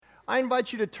I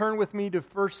invite you to turn with me to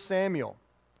 1 Samuel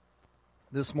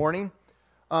this morning.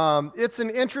 It's an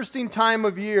interesting time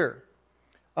of year.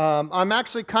 I'm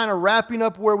actually kind of wrapping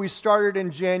up where we started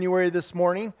in January this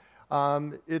morning.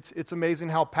 It's amazing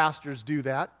how pastors do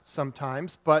that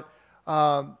sometimes. But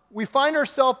we find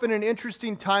ourselves in an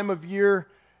interesting time of year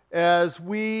as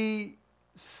we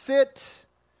sit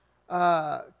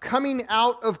coming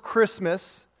out of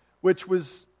Christmas, which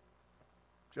was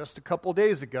just a couple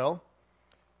days ago,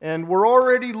 and we're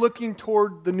already looking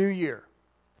toward the new year.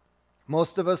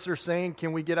 Most of us are saying,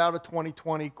 can we get out of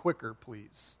 2020 quicker,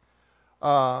 please?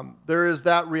 There is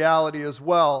that reality as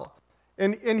well.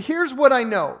 And here's what I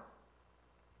know.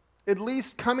 At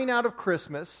least coming out of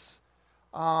Christmas,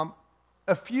 a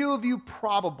few of you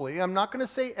probably, I'm not going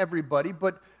to say everybody,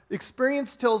 but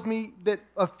experience tells me that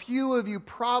a few of you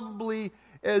probably,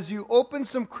 as you open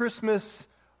some Christmas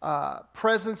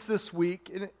presents this week,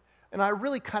 and I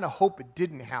really kind of hope it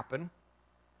didn't happen,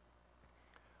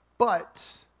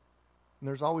 but, and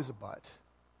there's always a but,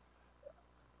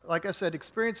 like I said,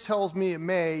 experience tells me it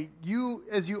may,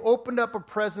 as you opened up a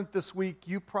present this week,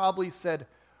 you probably said,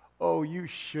 oh, you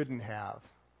shouldn't have.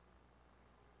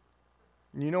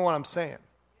 And you know what I'm saying?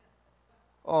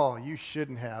 Oh, you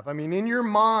shouldn't have. I mean, in your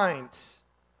mind,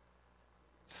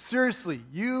 seriously,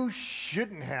 you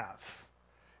shouldn't have.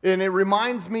 And it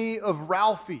reminds me of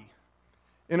Ralphie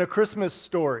in A Christmas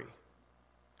Story.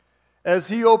 As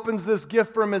he opens this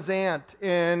gift from his aunt,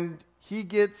 and he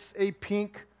gets a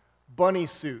pink bunny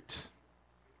suit.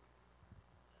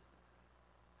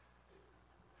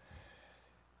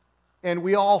 And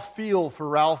we all feel for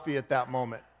Ralphie at that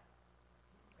moment.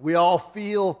 We all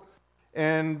feel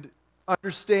and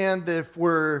understand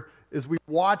that as we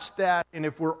watch that, and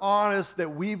if we're honest,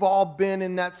 that we've all been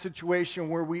in that situation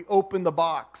where we open the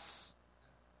box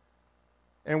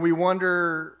and we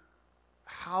wonder,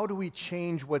 how do we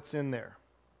change what's in there?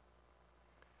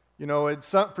 You know,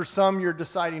 for some, you're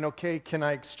deciding, okay, can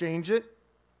I exchange it?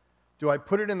 Do I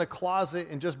put it in the closet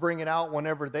and just bring it out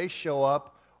whenever they show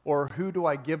up? Or who do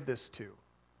I give this to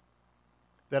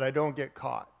that I don't get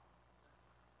caught?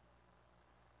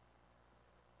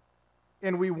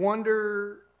 And we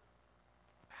wonder,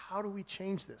 how do we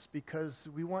change this? Because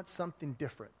we want something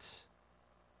different.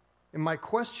 And my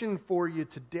question for you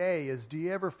today is, do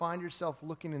you ever find yourself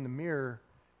looking in the mirror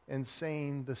and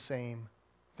saying the same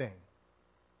thing?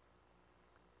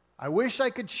 I wish I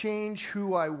could change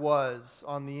who I was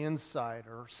on the inside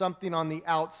or something on the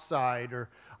outside, or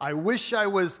I wish I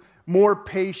was more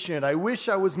patient. I wish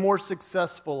I was more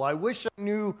successful. I wish I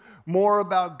knew more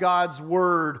about God's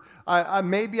Word.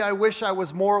 Maybe I wish I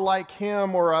was more like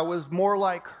him or I was more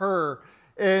like her.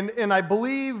 And I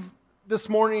believe this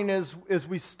morning as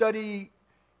we study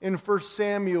in 1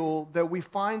 Samuel that we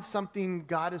find something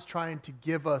God is trying to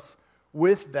give us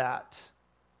with that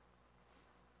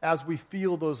as we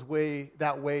feel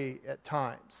that way at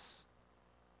times.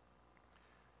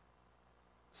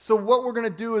 So what we're going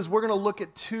to do is we're going to look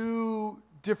at two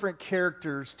different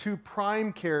characters, two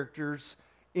prime characters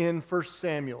in 1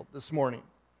 Samuel this morning.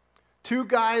 Two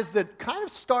guys that kind of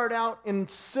start out in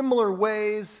similar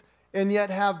ways and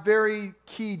yet have very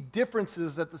key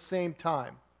differences at the same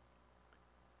time.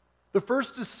 The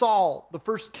first is Saul, the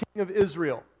first king of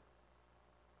Israel.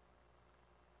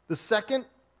 The second,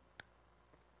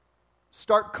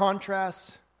 stark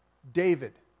contrast,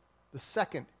 David, the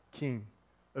second king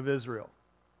of Israel.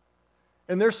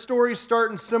 And their stories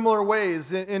start in similar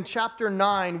ways. In chapter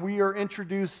 9, we are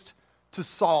introduced to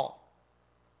Saul.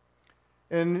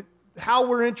 And how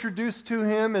we're introduced to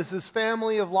him is his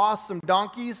family have lost some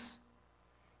donkeys,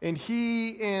 and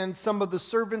he and some of the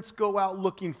servants go out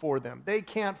looking for them. They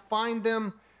can't find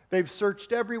them. They've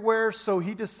searched everywhere, so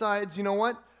he decides, you know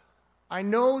what? I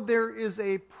know there is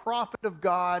a prophet of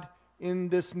God in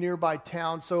this nearby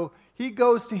town. So he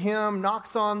goes to him,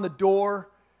 knocks on the door,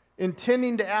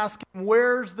 intending to ask him,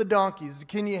 where's the donkeys?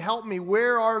 Can you help me?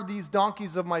 Where are these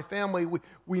donkeys of my family?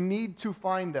 We need to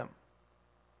find them.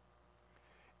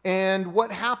 And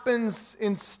what happens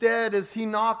instead as he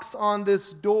knocks on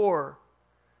this door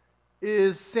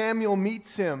is Samuel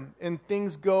meets him and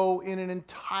things go in an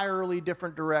entirely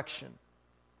different direction.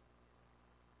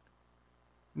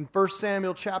 In 1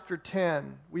 Samuel chapter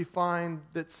 10, we find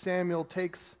that Samuel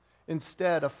takes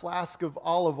instead a flask of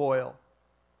olive oil,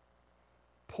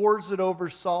 pours it over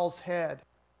Saul's head,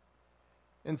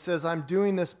 and says, I'm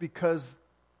doing this because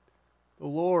the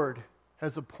Lord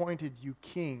has appointed you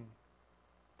king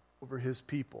over his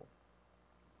people.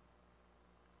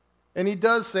 And he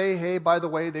does say, hey, by the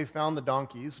way, they found the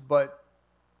donkeys, but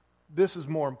this is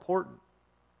more important.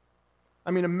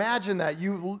 I mean, imagine that.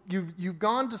 You've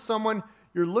gone to someone,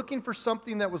 You're looking for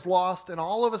something that was lost, and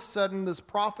all of a sudden this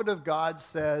prophet of God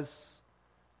says,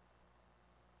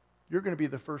 you're going to be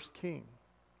the first king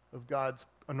of God's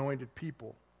anointed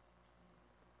people.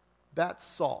 That's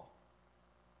Saul.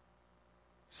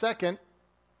 Second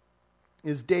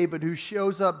is David, who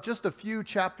shows up just a few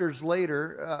chapters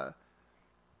later.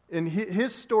 And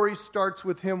his story starts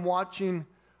with him watching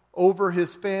over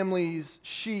his family's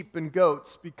sheep and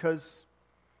goats because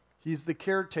he's the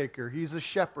caretaker. He's a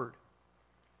shepherd.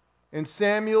 And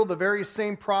Samuel, the very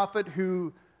same prophet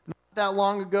who not that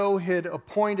long ago had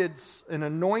appointed and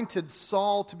anointed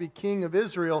Saul to be king of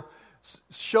Israel,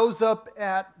 shows up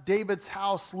at David's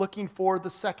house looking for the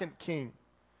second king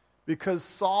because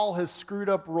Saul has screwed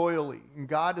up royally. And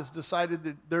God has decided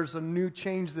that there's a new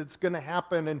change that's going to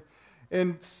happen.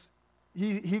 And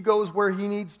he goes where he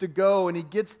needs to go, and he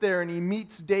gets there and he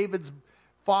meets David's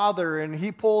father, and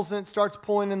he starts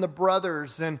pulling in the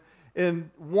brothers, and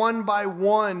one by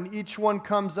one, each one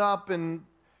comes up and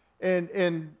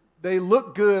they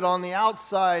look good on the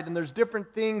outside, and there's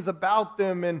different things about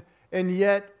them, and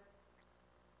yet,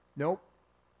 nope,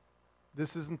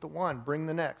 this isn't the one. Bring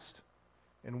the next.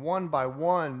 And one by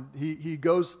one, he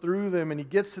goes through them, and he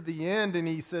gets to the end, and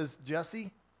he says,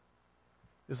 Jesse,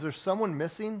 is there someone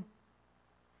missing?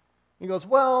 He goes,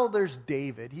 well, there's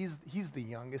David. He's the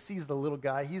youngest. He's the little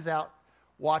guy. He's out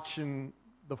watching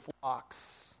the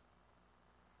flocks.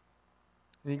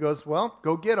 And he goes, well,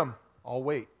 go get him. I'll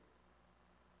wait.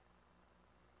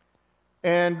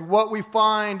 And what we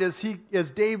find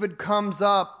as David comes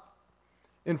up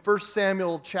in 1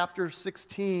 Samuel chapter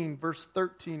 16, verse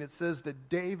 13, it says that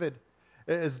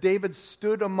as David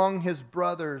stood among his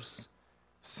brothers,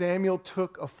 Samuel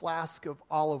took a flask of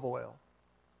olive oil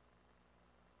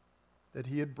that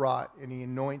he had brought, and he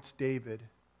anoints David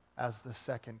as the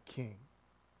second king.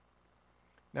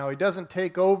 Now, he doesn't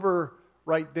take over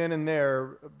right then and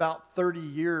there. About 30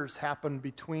 years happen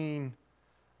between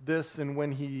this and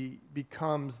when he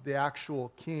becomes the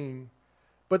actual king.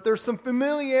 But there's some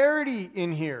familiarity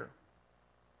in here.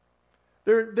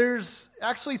 There's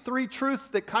actually three truths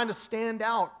that kind of stand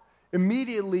out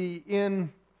immediately in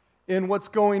what's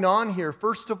going on here.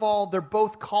 First of all, they're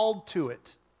both called to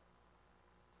it.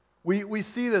 We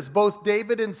see this. Both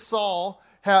David and Saul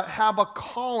have a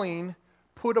calling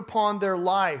put upon their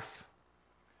life.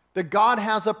 That God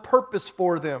has a purpose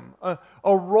for them, a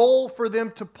role for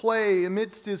them to play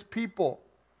amidst His people.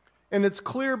 And it's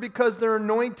clear because they're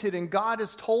anointed, and God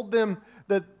has told them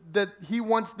that He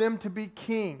wants them to be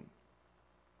king.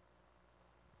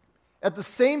 At the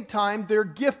same time, they're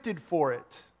gifted for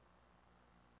it.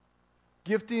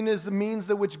 Gifting is the means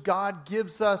that which God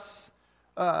gives us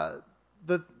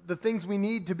the things we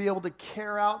need to be able to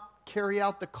carry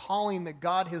out the calling that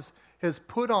God has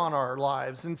put on our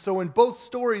lives. And so in both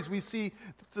stories, we see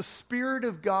that the Spirit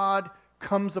of God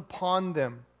comes upon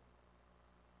them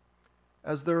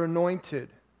as they're anointed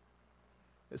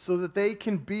so that they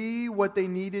can be what they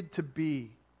needed to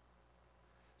be.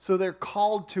 So they're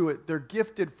called to it, they're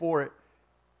gifted for it,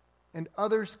 and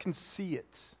others can see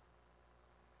it.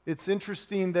 It's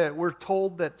interesting that we're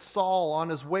told that Saul, on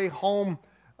his way home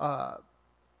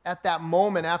at that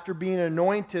moment after being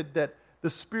anointed, that the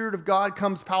Spirit of God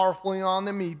comes powerfully on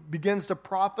them. He begins to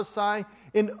prophesy.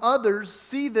 And others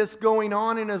see this going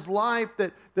on in his life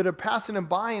that are passing him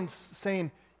by and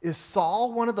saying, is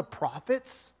Saul one of the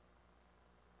prophets?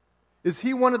 Is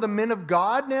he one of the men of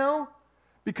God now?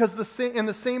 Because the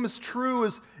same is true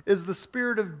as the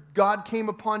Spirit of God came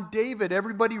upon David.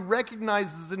 Everybody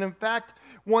recognizes it. In fact,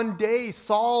 one day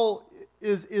Saul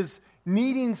is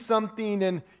needing something,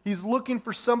 and he's looking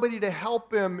for somebody to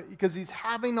help him because he's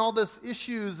having all these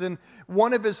issues, and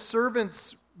one of his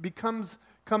servants comes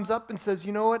up and says,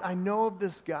 you know what, I know of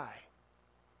this guy.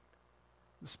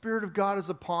 The Spirit of God is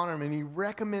upon him, and he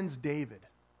recommends David.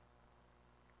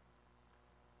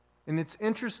 And it's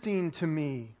interesting to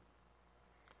me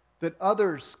that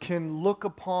others can look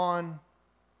upon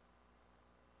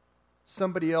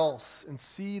somebody else and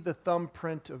see the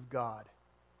thumbprint of God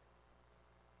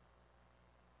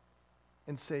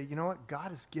and say, you know what,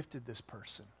 God has gifted this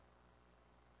person.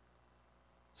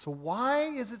 So why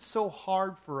is it so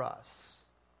hard for us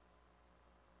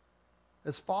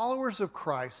as followers of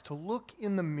Christ to look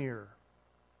in the mirror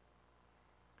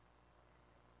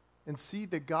and see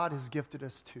that God has gifted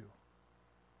us too?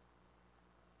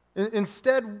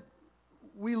 Instead,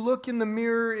 we look in the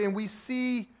mirror and we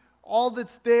see all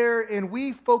that's there, and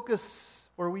we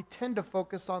tend to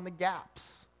focus on the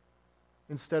gaps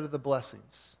instead of the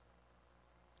blessings.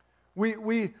 We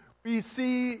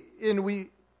see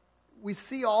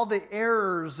all the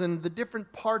errors and the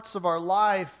different parts of our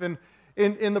life, and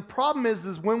And the problem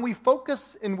is when we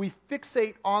focus and we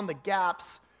fixate on the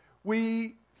gaps,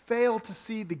 we fail to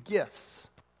see the gifts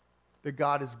that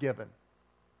God has given.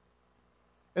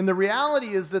 And the reality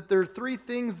is that there are three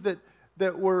things that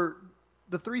were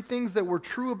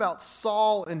true about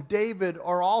Saul and David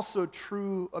are also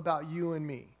true about you and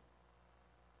me.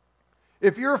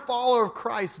 If you're a follower of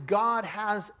Christ, God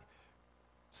has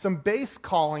some base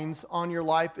callings on your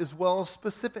life as well as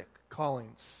specific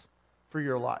callings for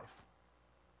your life.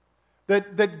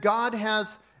 That God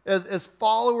has, as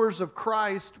followers of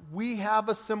Christ, we have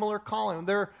a similar calling.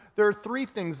 There are three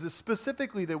things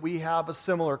specifically that we have a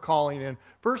similar calling in.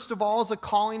 First of all is a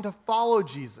calling to follow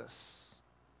Jesus.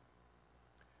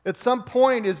 At some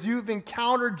point, as you've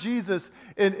encountered Jesus,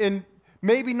 and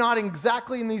maybe not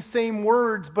exactly in these same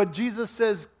words, but Jesus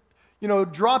says,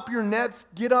 drop your nets,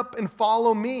 get up and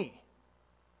follow me.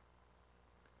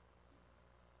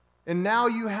 And now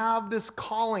you have this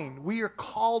calling. We are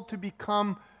called to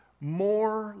become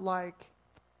more like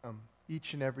Him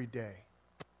each and every day.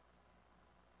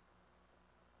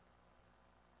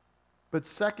 But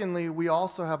secondly, we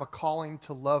also have a calling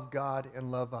to love God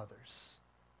and love others.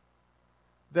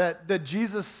 That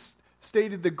Jesus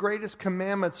stated the greatest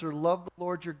commandments are love the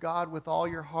Lord your God with all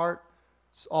your heart,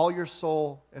 all your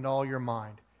soul, and all your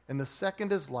mind. And the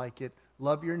second is like it,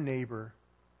 love your neighbor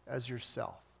as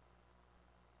yourself.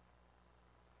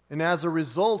 And as a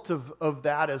result of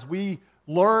that, as we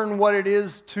learn what it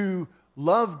is to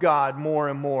love God more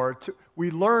and more, we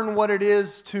learn what it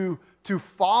is to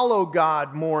follow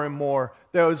God more and more,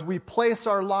 that as we place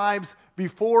our lives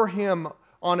before Him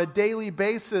on a daily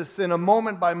basis, in a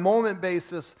moment-by-moment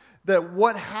basis, that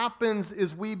what happens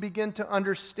is we begin to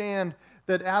understand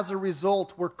that as a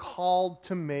result, we're called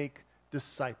to make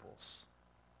disciples.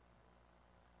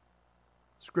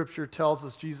 Scripture tells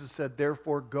us, Jesus said,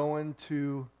 therefore go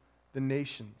into the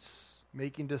nations,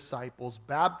 making disciples,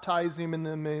 baptizing them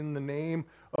in the name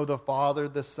of the Father,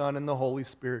 the Son, and the Holy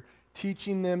Spirit,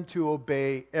 teaching them to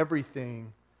obey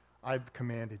everything I've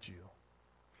commanded you.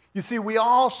 You see, we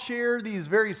all share these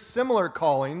very similar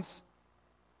callings,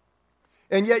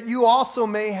 and yet you also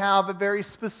may have a very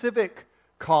specific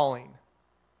calling.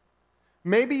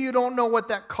 Maybe you don't know what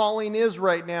that calling is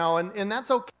right now, and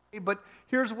that's okay, but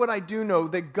here's what I do know,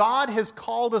 that God has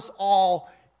called us all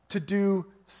to do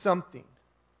something.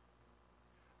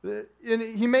 And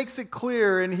He makes it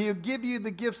clear, and He'll give you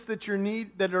the gifts that are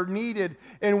needed,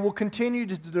 and will continue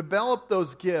to develop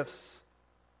those gifts.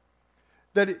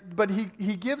 But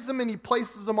He gives them and He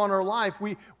places them on our life.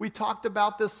 We talked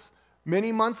about this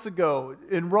many months ago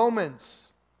in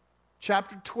Romans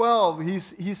chapter 12.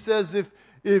 He says if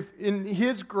in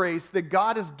His grace that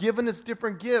God has given us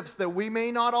different gifts, that we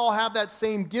may not all have that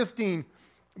same gifting,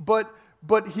 but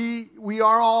we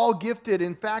are all gifted.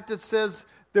 In fact, it says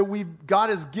that God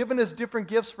has given us different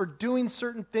gifts for doing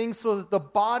certain things so that the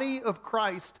body of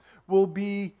Christ will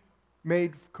be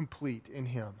made complete in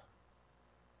Him.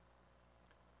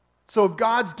 So if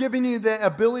God's giving you the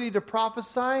ability to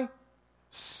prophesy,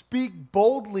 speak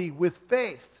boldly with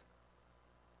faith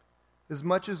as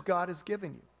much as God has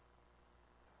given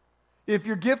you. If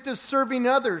your gift is serving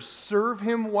others, serve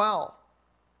Him well.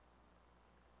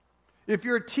 If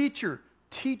you're a teacher,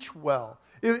 teach well.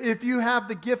 If you have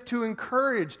the gift to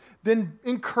encourage, then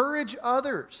encourage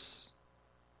others.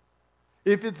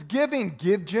 If it's giving,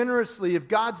 give generously. If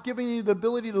God's giving you the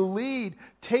ability to lead,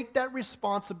 take that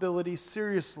responsibility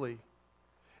seriously.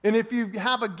 And if you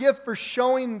have a gift for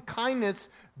showing kindness,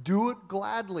 do it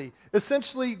gladly.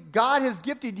 Essentially, God has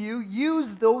gifted you,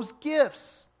 use those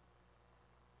gifts.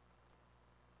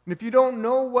 And if you don't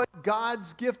know what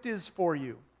God's gift is for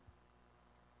you,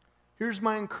 here's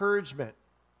my encouragement.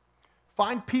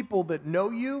 Find people that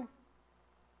know you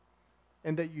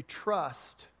and that you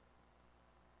trust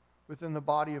within the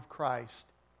body of Christ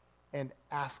and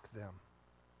ask them.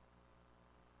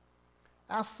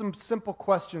 Ask some simple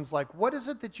questions like, what is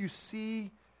it that you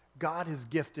see God has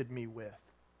gifted me with?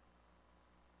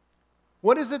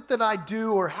 What is it that I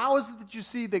do, or how is it that you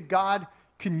see that God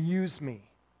can use me?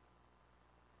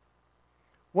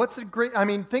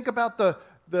 Think about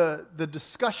the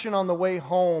discussion on the way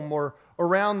home or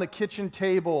around the kitchen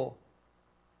table.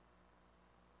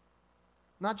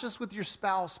 Not just with your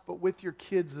spouse, but with your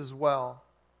kids as well.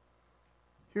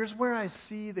 Here's where I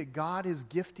see that God is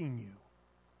gifting you.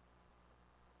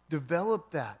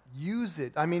 Develop that. Use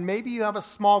it. Maybe you have a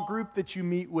small group that you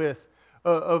meet with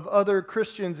of other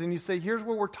Christians, and you say, here's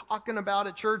what we're talking about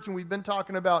at church, and we've been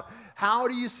talking about, how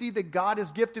do you see that God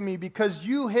has gifted me? Because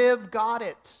you have got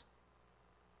it.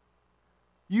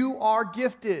 You are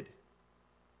gifted.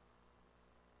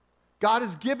 God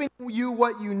is giving you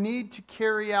what you need to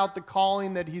carry out the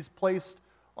calling that He's placed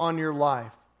on your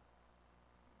life.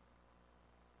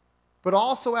 But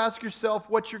also ask yourself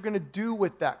what you're going to do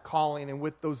with that calling and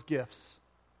with those gifts.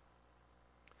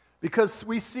 Because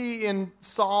we see in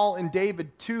Saul and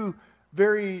David two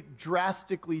very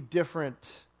drastically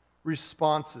different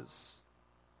responses.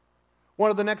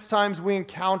 One of the next times we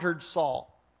encountered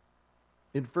Saul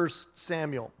in 1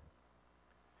 Samuel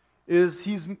is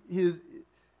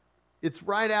it's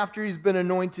right after he's been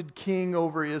anointed king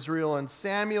over Israel, and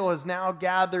Samuel has now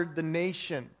gathered the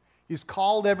nation. He's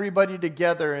called everybody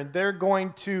together, and they're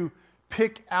going to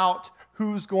pick out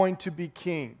who's going to be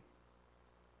king.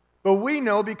 But we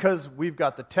know, because we've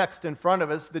got the text in front of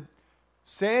us, that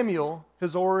Samuel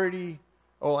has already,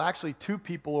 actually two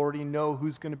people already know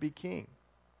who's going to be king.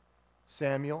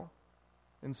 Samuel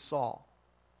and Saul.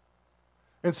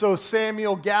 And so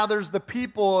Samuel gathers the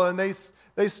people, and they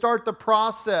start the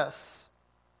process.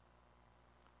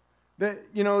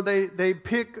 They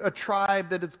pick a tribe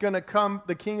that it's going to come,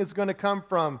 the king is going to come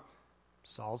from,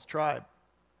 Saul's tribe.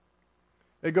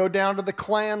 They go down to the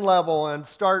clan level and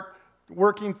start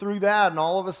working through that, and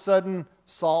all of a sudden,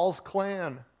 Saul's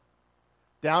clan.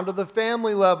 Down to the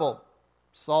family level,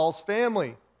 Saul's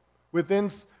family. Within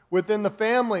the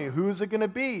family, who's it going to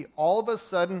be? All of a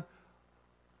sudden,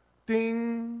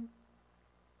 ding,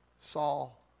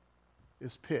 Saul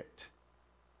is picked.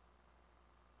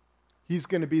 He's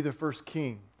going to be the first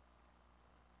king.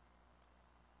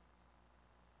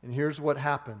 And here's what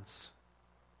happens.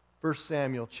 1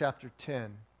 Samuel chapter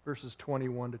 10, verses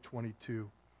 21 to 22.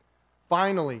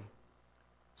 Finally,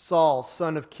 Saul,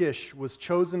 son of Kish, was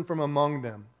chosen from among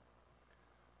them.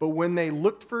 But when they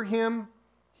looked for him,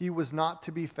 he was not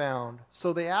to be found.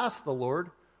 So they asked the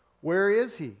Lord, "Where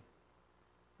is he?"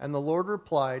 And the Lord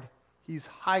replied, "He's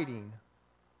hiding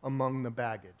among the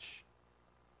baggage."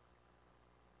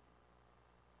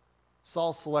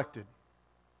 Saul selected.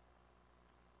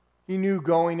 He knew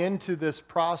going into this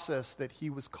process that he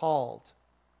was called.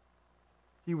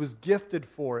 He was gifted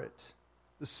for it.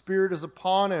 The Spirit is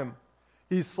upon him.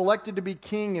 He's selected to be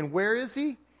king. And where is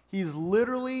he? He's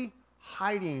literally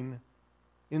hiding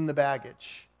in the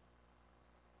baggage.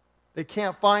 They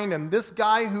can't find him. This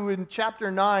guy who in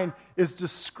chapter 9 is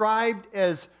described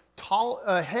as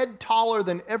a head taller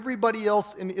than everybody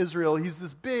else in Israel. He's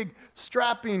this big,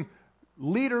 strapping,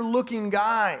 leader-looking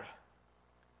guy.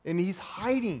 And he's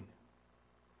hiding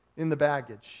in the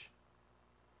baggage.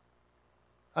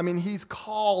 I mean, he's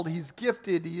called, he's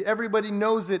gifted, everybody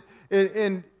knows it,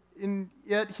 and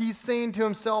yet he's saying to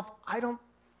himself, I don't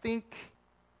think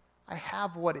I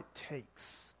have what it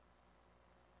takes.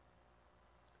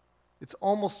 It's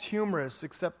almost humorous,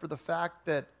 except for the fact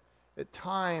that at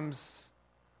times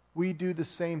we do the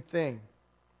same thing.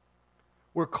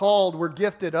 We're called, we're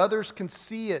gifted, others can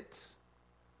see it.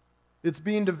 It's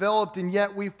being developed, and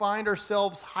yet we find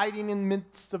ourselves hiding in the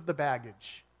midst of the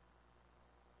baggage.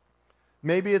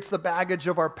 Maybe it's the baggage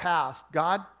of our past.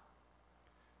 God,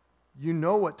 you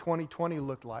know what 2020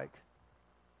 looked like.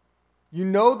 You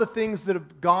know the things that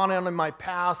have gone on in my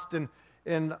past, and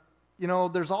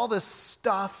there's all this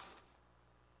stuff,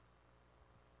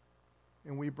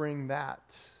 and we bring that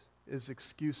as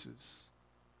excuses.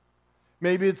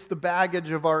 Maybe it's the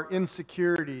baggage of our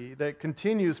insecurity that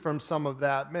continues from some of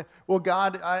that. Well,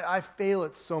 God, I fail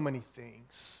at so many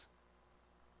things.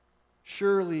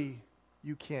 Surely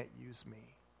you can't use me.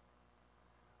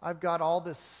 I've got all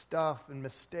this stuff and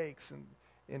mistakes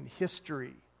and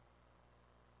history.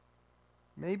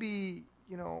 Maybe,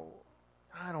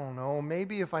 I don't know.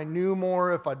 Maybe if I knew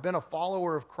more, if I'd been a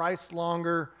follower of Christ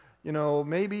longer,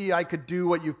 maybe I could do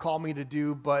what you've called me to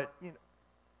do, but,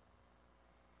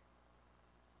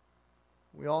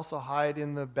 we also hide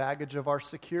in the baggage of our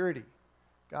security.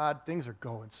 God, things are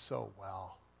going so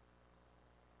well.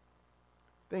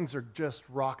 Things are just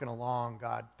rocking along,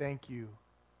 God. Thank you.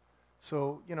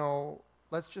 So,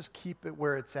 let's just keep it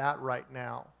where it's at right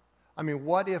now. I mean,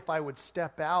 what if I would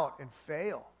step out and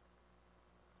fail?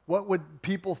 What would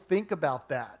people think about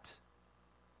that?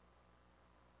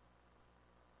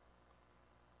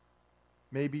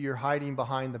 Maybe you're hiding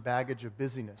behind the baggage of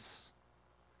busyness.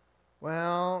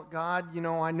 Well, God,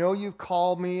 I know you've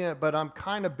called me, but I'm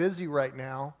kind of busy right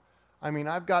now. I mean,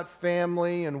 I've got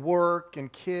family and work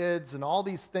and kids and all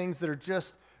these things that are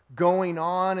just going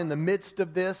on in the midst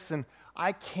of this, and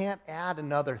I can't add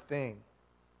another thing.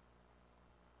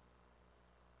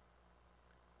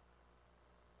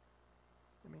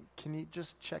 I mean, can you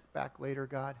just check back later,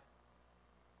 God?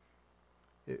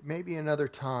 It may be another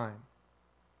time.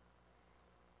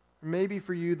 Maybe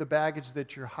for you, the baggage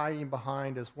that you're hiding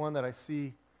behind is one that I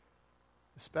see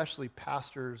especially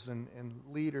pastors and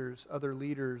leaders, other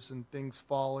leaders and things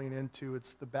falling into,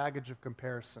 it's the baggage of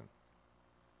comparison.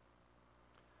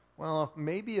 Well,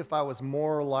 maybe if I was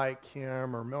more like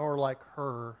him or more like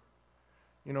her,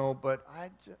 but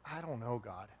I don't know,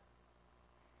 God.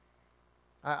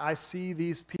 I see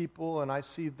these people and I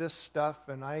see this stuff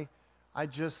and I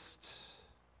just...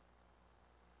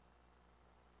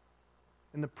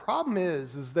 And the problem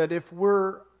is that if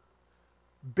we're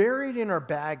buried in our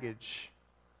baggage,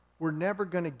 we're never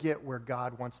going to get where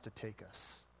God wants to take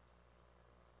us.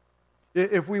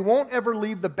 If we won't ever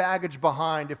leave the baggage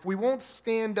behind, if we won't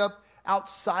stand up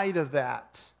outside of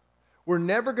that, we're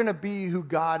never going to be who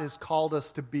God has called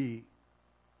us to be.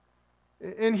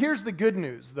 And here's the good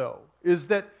news, though, is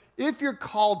that if you're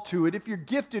called to it, if you're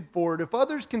gifted for it, if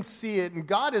others can see it, and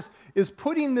God is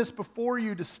putting this before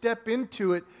you to step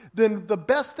into it, then the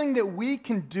best thing that we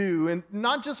can do, and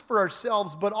not just for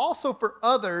ourselves, but also for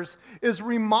others, is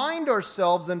remind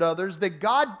ourselves and others that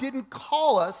God didn't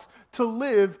call us to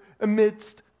live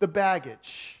amidst the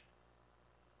baggage.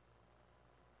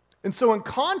 And so in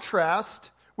contrast,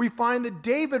 we find that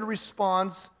David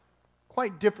responds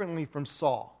quite differently from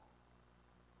Saul.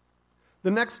 The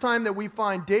next time that we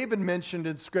find David mentioned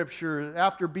in Scripture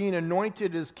after being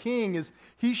anointed as king is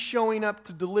he's showing up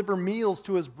to deliver meals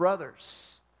to his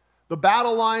brothers. The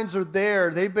battle lines are there.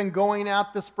 They've been going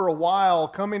at this for a while,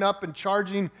 coming up and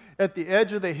charging at the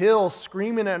edge of the hill,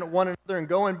 screaming at one another and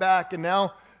going back. And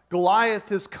now Goliath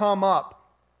has come up.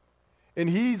 And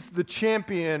he's the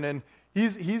champion, and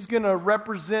he's going to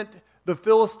represent the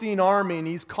Philistine army, and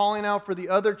he's calling out for the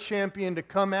other champion to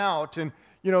come out. And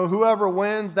whoever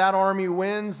wins, that army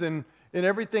wins, and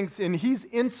everything's, and he's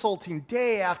insulting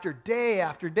day after day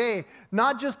after day,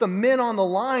 not just the men on the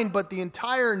line, but the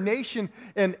entire nation.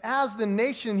 And as the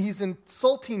nation, he's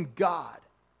insulting God.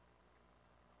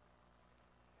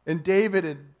 And David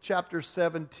in chapter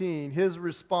 17, his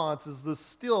response is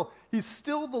he's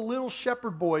still the little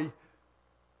shepherd boy.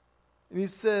 And he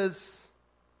says,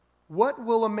 "What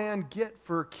will a man get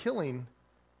for killing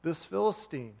this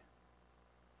Philistine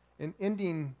and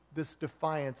ending this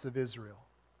defiance of Israel?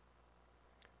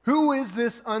 Who is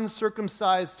this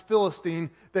uncircumcised Philistine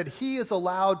that he is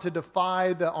allowed to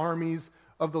defy the armies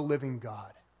of the living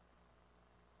God?"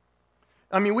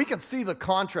 I mean, we can see the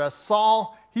contrast.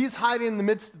 Saul, he's hiding in the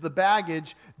midst of the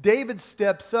baggage. David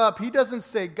steps up. He doesn't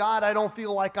say, "God, I don't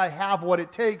feel like I have what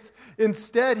it takes."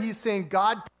 Instead, he's saying,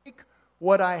 "God, take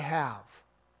what I have."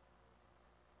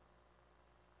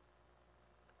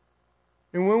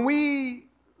 And when we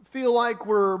feel like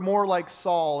we're more like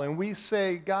Saul and we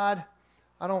say, "God,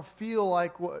 I don't feel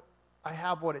like I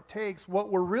have what it takes," what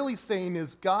we're really saying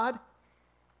is, "God,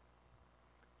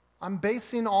 I'm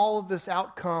basing all of this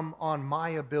outcome on my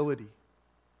ability."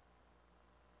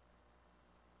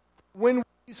 When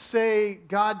we say,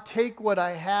 "God, take what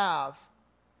I have,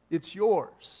 it's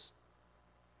yours,"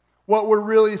 what we're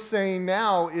really saying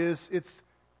now is it's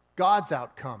God's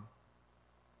outcome.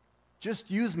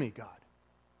 Just use me, God.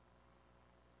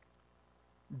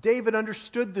 David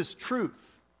understood this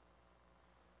truth.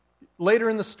 Later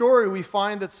in the story, we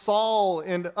find that Saul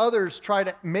and others try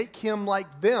to make him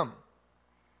like them.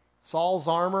 Saul's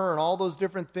armor and all those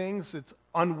different things, it's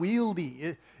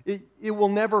unwieldy. It will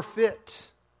never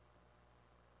fit.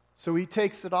 So he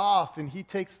takes it off, and he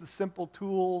takes the simple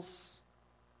tools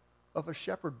of a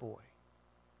shepherd boy.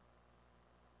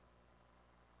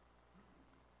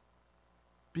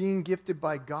 Being gifted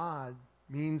by God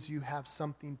means you have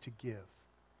something to give.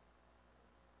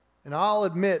 And I'll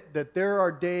admit that there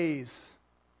are days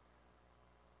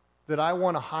that I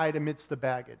want to hide amidst the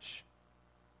baggage.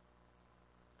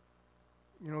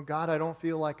 God, I don't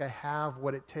feel like I have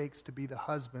what it takes to be the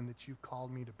husband that you've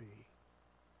called me to be.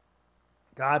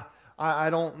 God,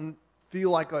 I don't feel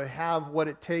like I have what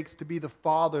it takes to be the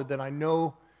father that I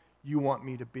know you want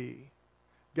me to be.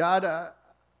 God,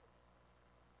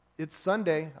 it's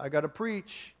Sunday. I got to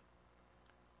preach.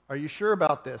 Are you sure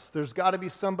about this? There's got to be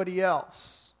somebody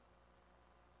else.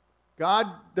 God,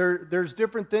 there's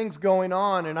different things going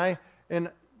on,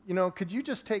 and could you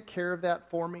just take care of that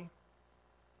for me?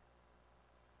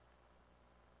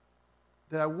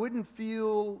 That I wouldn't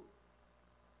feel,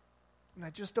 and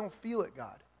I just don't feel it,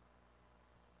 God.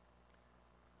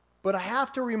 But I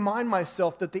have to remind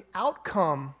myself that the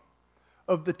outcome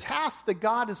of the tasks that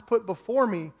God has put before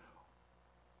me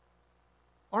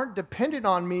aren't dependent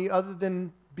on me other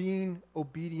than being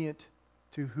obedient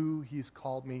to who He's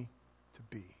called me to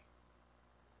be.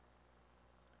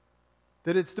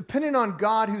 That it's dependent on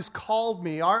God who's called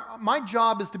me. My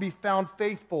job is to be found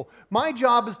faithful. My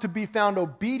job is to be found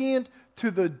obedient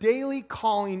to the daily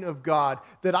calling of God.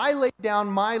 That I lay down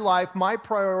my life, my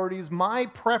priorities, my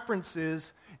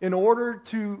preferences in order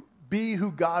to be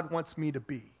who God wants me to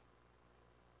be.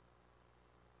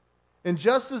 And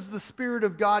just as the Spirit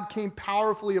of God came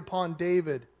powerfully upon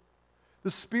David,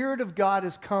 the Spirit of God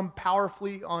has come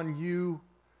powerfully on you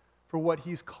for what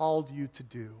He's called you to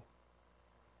do.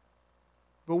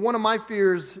 But one of my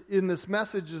fears in this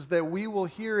message is that we will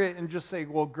hear it and just say,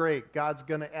 well, great, God's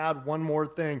going to add one more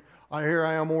thing. Here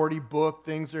I am already booked,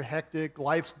 things are hectic,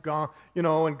 life's gone,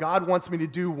 and God wants me to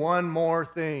do one more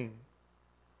thing.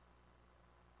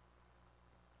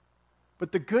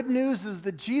 But the good news is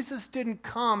that Jesus didn't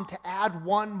come to add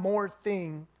one more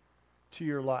thing to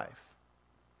your life.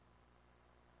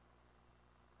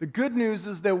 The good news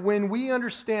is that when we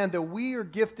understand that we are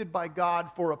gifted by God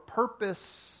for a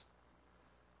purpose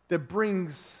that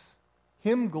brings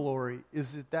Him glory,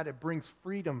 is that it brings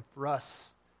freedom for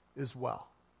us as well.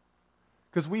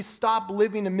 Because we stop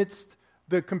living amidst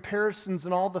the comparisons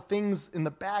and all the things in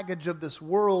the baggage of this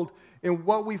world, and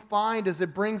what we find is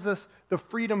it brings us the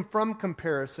freedom from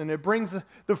comparison. It brings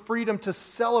the freedom to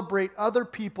celebrate other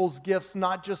people's gifts,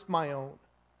 not just my own.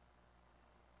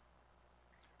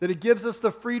 That it gives us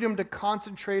the freedom to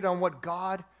concentrate on what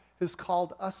God has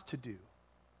called us to do.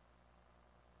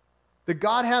 That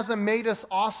God hasn't made us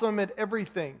awesome at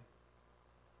everything,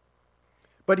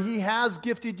 but He has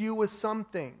gifted you with some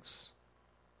things.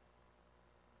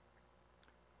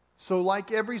 So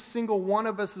like every single one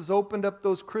of us has opened up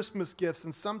those Christmas gifts,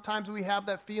 and sometimes we have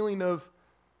that feeling of,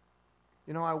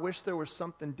 I wish there was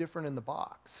something different in the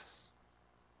box.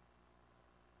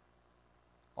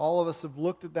 All of us have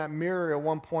looked at that mirror at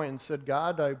one point and said,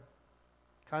 God, I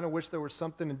kind of wish there was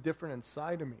something different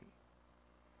inside of me.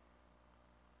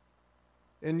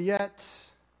 And yet,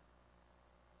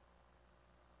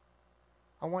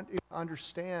 I want you to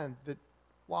understand that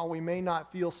while we may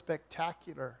not feel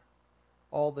spectacular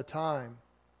all the time,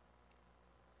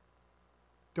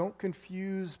 don't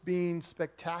confuse being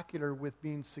spectacular with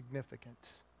being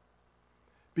significant.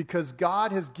 Because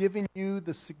God has given you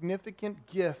the significant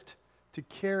gift to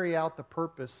carry out the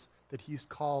purpose that He's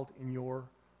called in your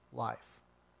life.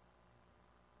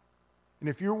 And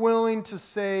if you're willing to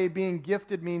say being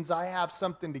gifted means I have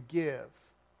something to give,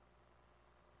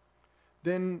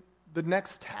 then the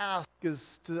next task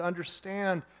is to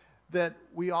understand that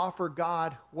we offer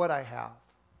God what I have.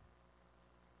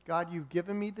 God, you've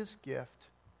given me this gift.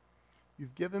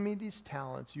 You've given me these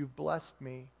talents. You've blessed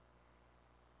me.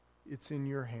 It's in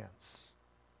your hands.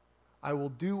 I will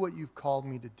do what you've called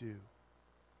me to do.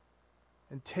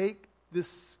 And take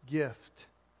this gift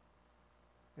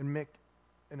and make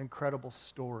an incredible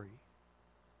story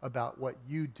about what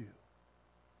you do.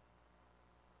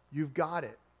 You've got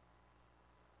it.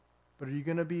 But are you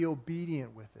going to be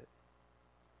obedient with it?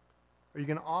 Are you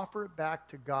going to offer it back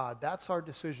to God? That's our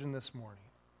decision this morning.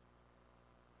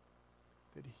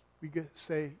 That we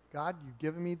say, God, you've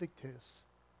given me the gifts.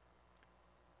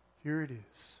 Here it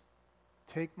is.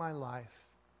 Take my life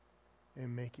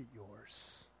and make it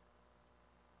yours.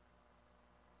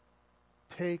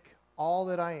 Take all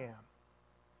that I am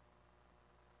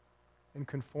and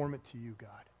conform it to you, God.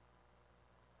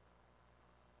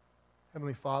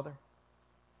 Heavenly Father,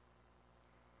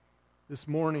 this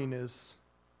morning as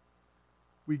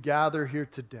we gather here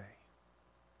today,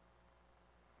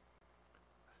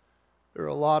 there are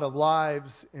a lot of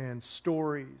lives and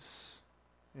stories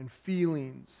and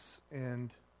feelings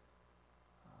and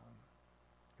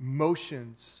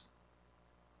emotions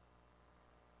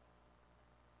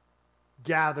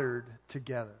gathered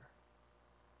together.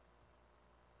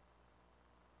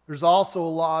 There's also a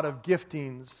lot of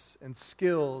giftings and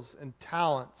skills and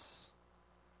talents,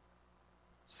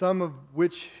 some of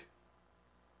which,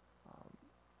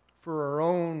 for our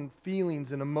own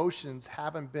feelings and emotions,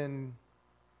 haven't been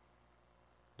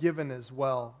given as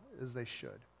well as they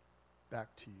should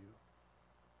back to you.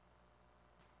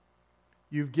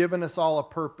 You've given us all a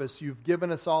purpose. You've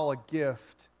given us all a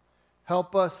gift.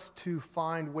 Help us to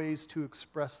find ways to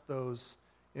express those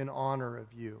in honor of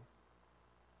you.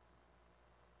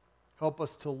 Help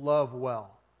us to love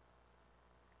well.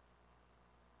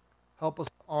 Help us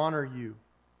to honor you,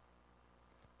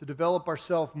 to develop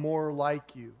ourselves more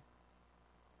like you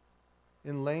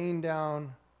in laying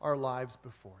down our lives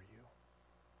before you.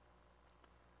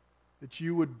 That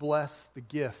you would bless the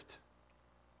gift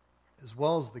as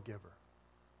well as the giver.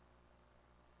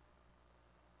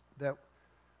 That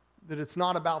it's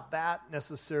not about that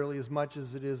necessarily as much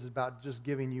as it is about just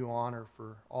giving you honor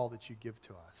for all that you give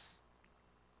to us.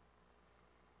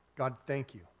 God,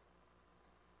 thank you.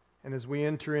 And as we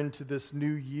enter into this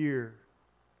new year,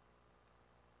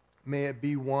 may it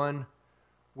be one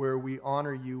where we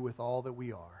honor you with all that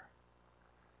we are,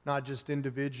 not just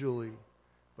individually,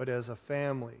 but as a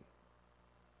family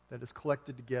that is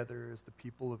collected together as the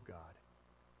people of God.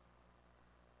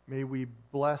 May we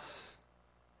bless,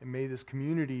 and may this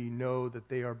community know that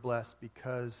they are blessed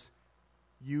because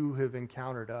you have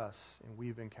encountered us and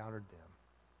we've encountered them.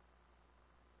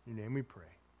 In your name we pray.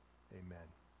 Amen.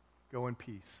 Go in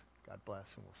peace. God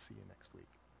bless, and we'll see you next week.